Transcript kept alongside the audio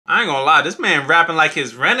I ain't gonna lie, this man rapping like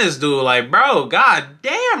his renters do. Like, bro, god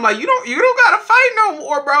damn, like you don't gotta fight no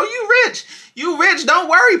more, bro. You rich. You rich, don't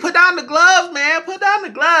worry. Put down the gloves, man. Put down the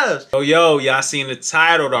gloves. Oh, yo, y'all seen the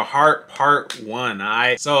title, The Heart Part 1, all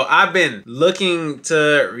right? So I've been looking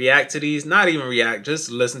to react to these. Not even react,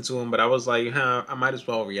 just listen to them. But I was like, I might as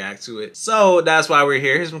well react to it. So that's why we're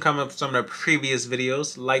here. Here's some coming from some of the previous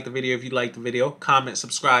videos. Like the video if you like the video. Comment,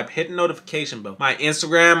 subscribe, hit the notification bell. My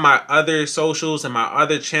Instagram, my other socials, and my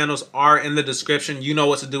other channels are in the description. You know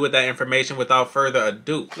what to do with that information. Without further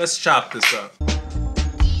ado, let's chop this up.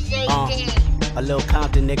 A little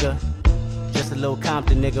Compton nigga, just a little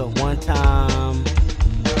Compton nigga. One time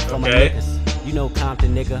for my niggas, you know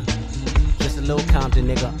Compton nigga, just a little Compton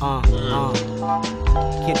nigga.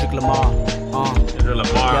 Kendrick Lamar, Kendrick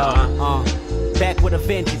Lamar, back with a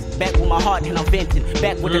vengeance, back with my heart and I'm venting,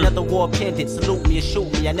 back with another war pendant. Salute me or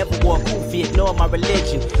shoot me, I never wore a kufi, ignore my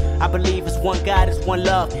religion. I believe it's one God, it's one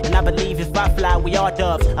love, and I believe if I fly, we all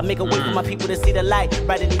doves. I make a way for my people to see the light,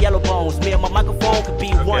 right in the yellow bones. Me and my microphone could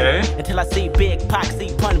be one, until I see big, Pac,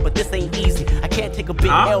 see pun, but this ain't easy. I can't take a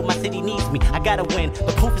big L, my city needs me. I gotta win,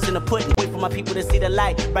 but proof is in the pudding. Wait for my people to see the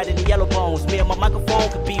light, right in the yellow bones. Me and my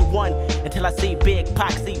microphone could be one, until I see big,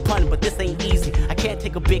 Pac, see pun, but this ain't easy. I can't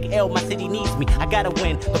take a big L, my city needs me. I gotta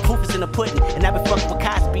win, but proof is in the pudding. And I've been fucking with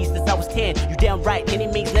Cosby since I was 10. You damn right, any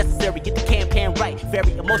means necessary, get the campaign right.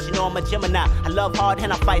 Very emotional, I'm a Gemini. I love hard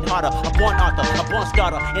and I fight harder. A born author, a born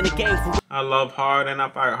starter in the game for. I love hard and I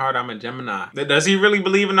fight hard, I'm a Gemini. Does he really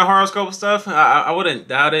believe in the horoscope stuff? I wouldn't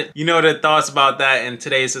doubt it. You know the thoughts about that in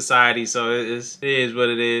today's society, so it is what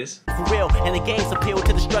it is. For real, and the game's appeal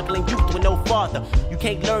to the struggling youth with no father. You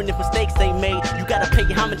can't learn if mistakes ain't made. You gotta pay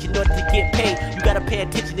homage in order to get paid. You gotta pay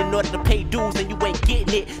attention in order to pay dues, and you ain't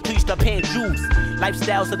getting it till you start paying dues.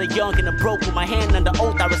 Lifestyles of the young and the broke. With my hand under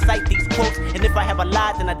oath, I recite these quotes. And if I have a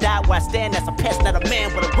lie, then I die where I stand. As a pest, not a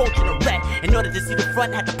man, but a roach and a rat. In order to see the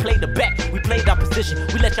front, had to play the back. We played our position.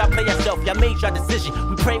 We let y'all play yourself. Y'all made your decision.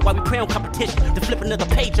 We pray while we pray on competition. To flip another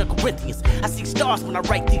page of Corinthians. I see stars when I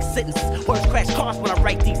write these sentences. Words crash cars when I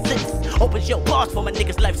write these sentences. Open your bars for my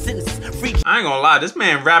niggas' life sentences. Free. I ain't gonna lie, this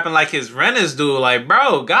man rapping like his renters do. Like,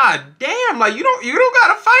 bro, god damn, like you don't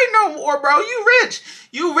gotta fight no more, bro. You rich.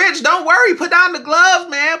 You rich, don't worry. Put down the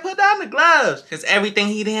gloves, man. Put down the gloves. Cause everything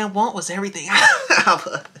he didn't want was everything I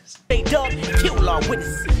was. Hey, dub, kill our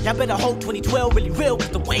witnesses. Y'all better hold 2012 really real. Cause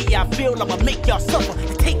the way I feel, I'ma make y'all suffer.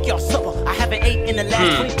 And take y'all supper. I haven't ate in the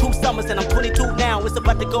last 22 summers and I'm 22 now. It's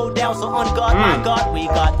about to go down, so on guard, my God. We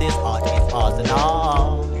got this art, it's ours and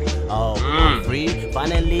all. Oh, I'm free.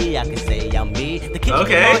 Finally, I can say I'm me. The Kendrick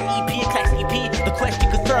Lamar EP, Class EP. The question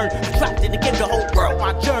concerned. I dropped it and gave the whole world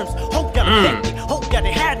my germs. Hope y'all affected. Hope y'all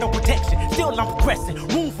they had no protection. Still I'm progressing.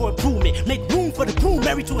 Room for improvement. Make room for the groom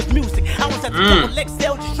married to his music. I was at the double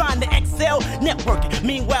XL just trying to excel. Networking.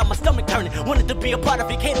 Meanwhile, my stomach turning. Wanted to be a part of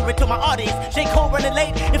it, catering to my audience. J. Cole running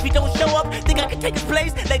late. If he don't show up, think I can take his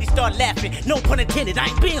place? Ladies start laughing. No pun intended. I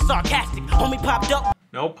ain't being sarcastic. Homie popped up.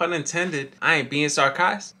 No pun intended. I ain't being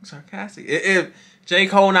sarcastic. If J.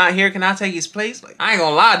 Cole not here, can I take his place? Like, I ain't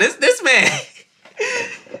gonna lie, this man,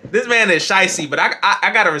 this man is shicey, but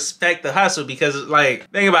I gotta respect the hustle because, like,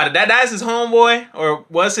 think about it. That's his homeboy, or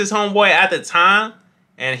was his homeboy at the time,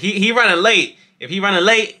 and he running late. If he running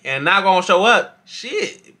late and not gonna show up,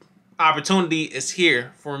 shit, opportunity is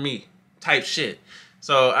here for me, type shit.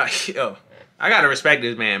 So, yo. I gotta respect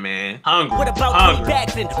this man. Hungry. What about 20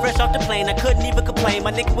 bags in? Fresh off the plane, I couldn't even complain.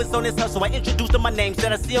 My nigga was on his hustle, I introduced him my name.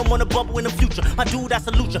 Said I see him on the bubble in the future. My dude, I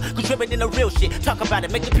salute you. Contributing the real shit. Talk about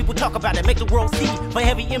it, make the people talk about it. Make the world see. My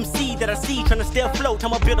heavy MC that I see trying to stay afloat.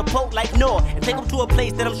 I'ma build a boat like Noah and take him to a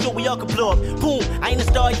place that I'm sure we all can blow up. Boom, I ain't a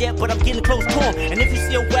star yet, but I'm getting close to him. And if you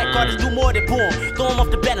see a whack artist, do more than boom. Throw him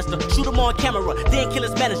off the banister, shoot him on camera, then kill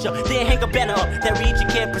his manager, then hang a banner up. That reads you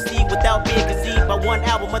can't proceed without being conceived by one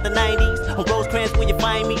album of the 90s. On Rosecrans when you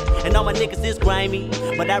find me, and all my niggas is grimy.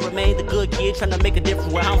 But I remain the good kid trying to make a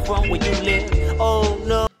difference where I'm from, where you live. Oh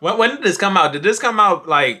no. When did this come out? Did this come out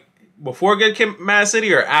like before Good Kid, Mad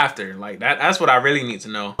City or after? Like that's what I really need to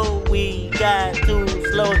know. We got to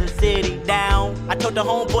slow the city down. I told the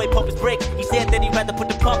homeboy pump his brake. He said that he'd rather put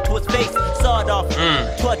the pump to his face. Sawed off,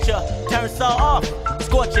 torture, turn saw off.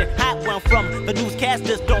 Scorching, hot where I'm from. The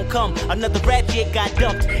newscasters don't come. Another Prodijet got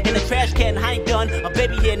dumped in a trash can. I ain't done. A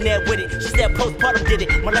baby here and there with it. She said postpartum did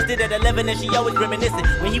it. Molested at 11 and she always reminiscing.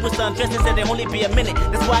 When he was undressed and said it'd only be a minute.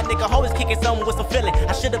 That's why a nigga always kicking something with some feeling.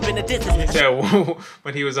 I should have been a distance. Yeah,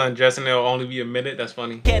 when he was undressing, it'll only be a minute. That's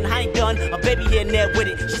funny. Can I ain't done. A baby here and there with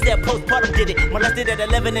it. She said postpartum did it. Molested at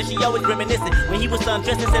 11 and she always reminiscing. When he was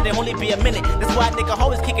undressed and said it'd only be a minute. That's why a nigga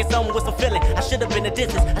always kicking something with some feeling. I should have been a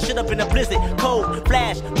distance. I should have been a blizzard. Cold, flat.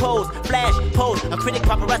 cash, pose, flash, pose. A critic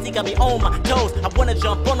paparazzi got me on my toes. I wanna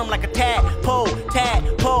jump on them like a tadpole,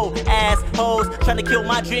 assholes. Trying to kill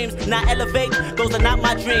my dreams, not elevate. Those are not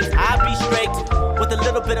my dreams. I be straight with a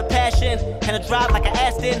little bit of passion and a drive like an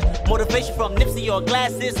Aston. Motivation from Nipsey or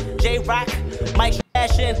glasses. J-Rock, Mike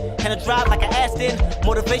Fashion and a drive like an Aston.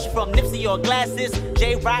 Motivation from Nipsey or glasses.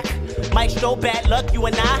 J-Rock, Mike Stroh, bad luck, you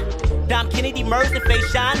and I. Dom Kennedy, merged and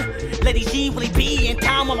face shine. Lady G really be in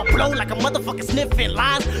time. I'ma blow like a motherfucker sniffing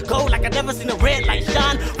lines. Go like I never seen a red light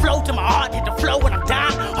shine. Flow to my heart, hit the flow when I'm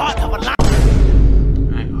down. Heart of a line.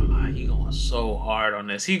 I ain't gonna lie, he going so hard on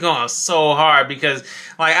this. He going so hard because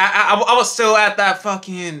like I was still at that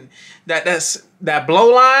fucking that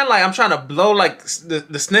blow line. Like I'm trying to blow like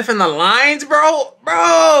the sniffing the lines, bro.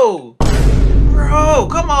 Bro,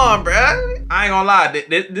 come on, bro. I ain't gonna lie.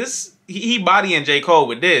 This he bodying J. Cole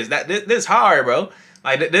with this. This hard, bro.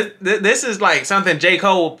 Like this is like something J.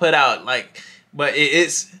 Cole put out. Like, but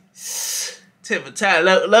it's tip of tat,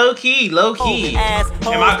 low key. Am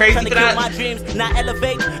I crazy for that? My dreams, not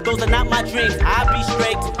elevate. Those are not my dreams. I be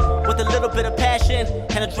straight with a little bit of passion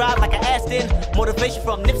and a drive like an Aston. Motivation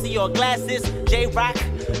from Nipsey or glasses. J-Rock,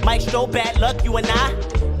 Mike Stroh, bad luck, you and I.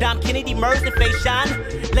 Dom Kennedy, merged and face shine.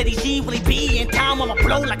 Lady G really be in time. I'ma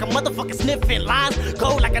blow like a motherfucker sniffing lines.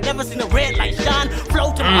 Go like I never seen a red light shine.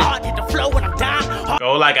 Flow to my heart, hit the flow when I'm down.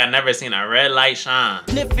 Go like I never seen a red light shine.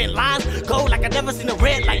 Sniffing lines. Go like I never seen a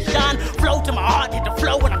red light shine. Flow to my heart, hit the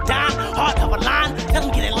flow when I'm down. Heart of a line. Tell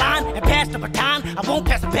them get in line and pass the baton. I won't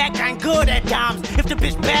pass it back, I ain't good at dimes. If the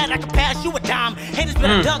bitch bad, I can pass you a dime. Haters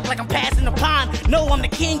better duck like I'm passing the pond. No, I'm the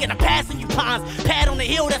king and I'm passing you pawns. Pad on the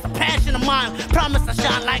hill, that's a passion of mine. Promise I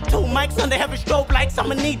shine like two mics under heavy strobe lights.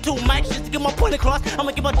 I'ma need 2 mics just to get my point across.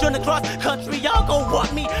 I'ma get my journey across country. Y'all gon'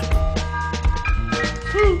 want me.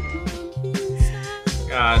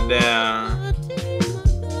 God damn.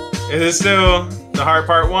 Is it still the hard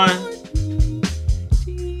part 1?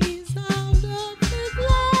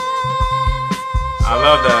 I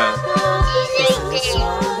love that.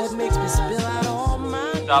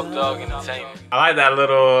 Top Dog Entertainment. I like that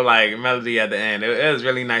little like melody at the end. It was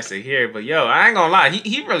really nice to hear. But yo, I ain't gonna lie,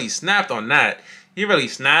 he really snapped on that. He really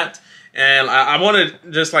snapped. And I want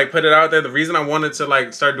to just like put it out there. The reason I wanted to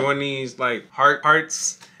like start doing these like heart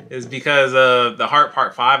parts is because of the heart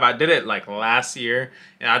part 5. I did it like last year.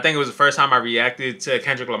 And I think it was the first time I reacted to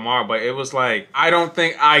Kendrick Lamar. But it was like, I don't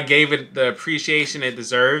think I gave it the appreciation it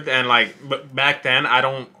deserved. And like back then, I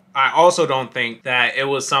also don't think that it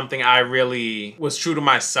was something I really was true to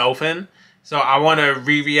myself in. So I want to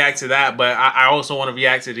react to that, but I also want to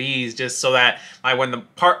react to these just so that like when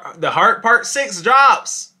the heart part 6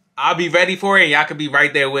 drops, I'll be ready for it and y'all could be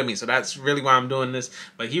right there with me. So that's really why I'm doing this.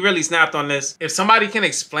 But he really snapped on this. If somebody can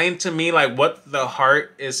explain to me like what the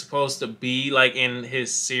heart is supposed to be like in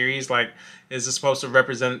his series, like is it supposed to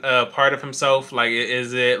represent a part of himself? Like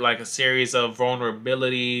is it like a series of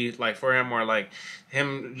vulnerability like for him, or like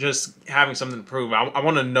him just having something to prove? I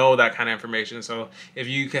want to know that kind of information. So if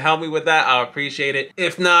you can help me with that, I'll appreciate it.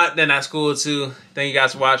 If not, then that's cool too. Thank you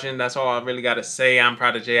guys for watching. That's all I really got to say. I'm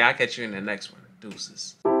Prodijet. I'll catch you in the next one.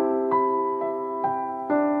 Deuces.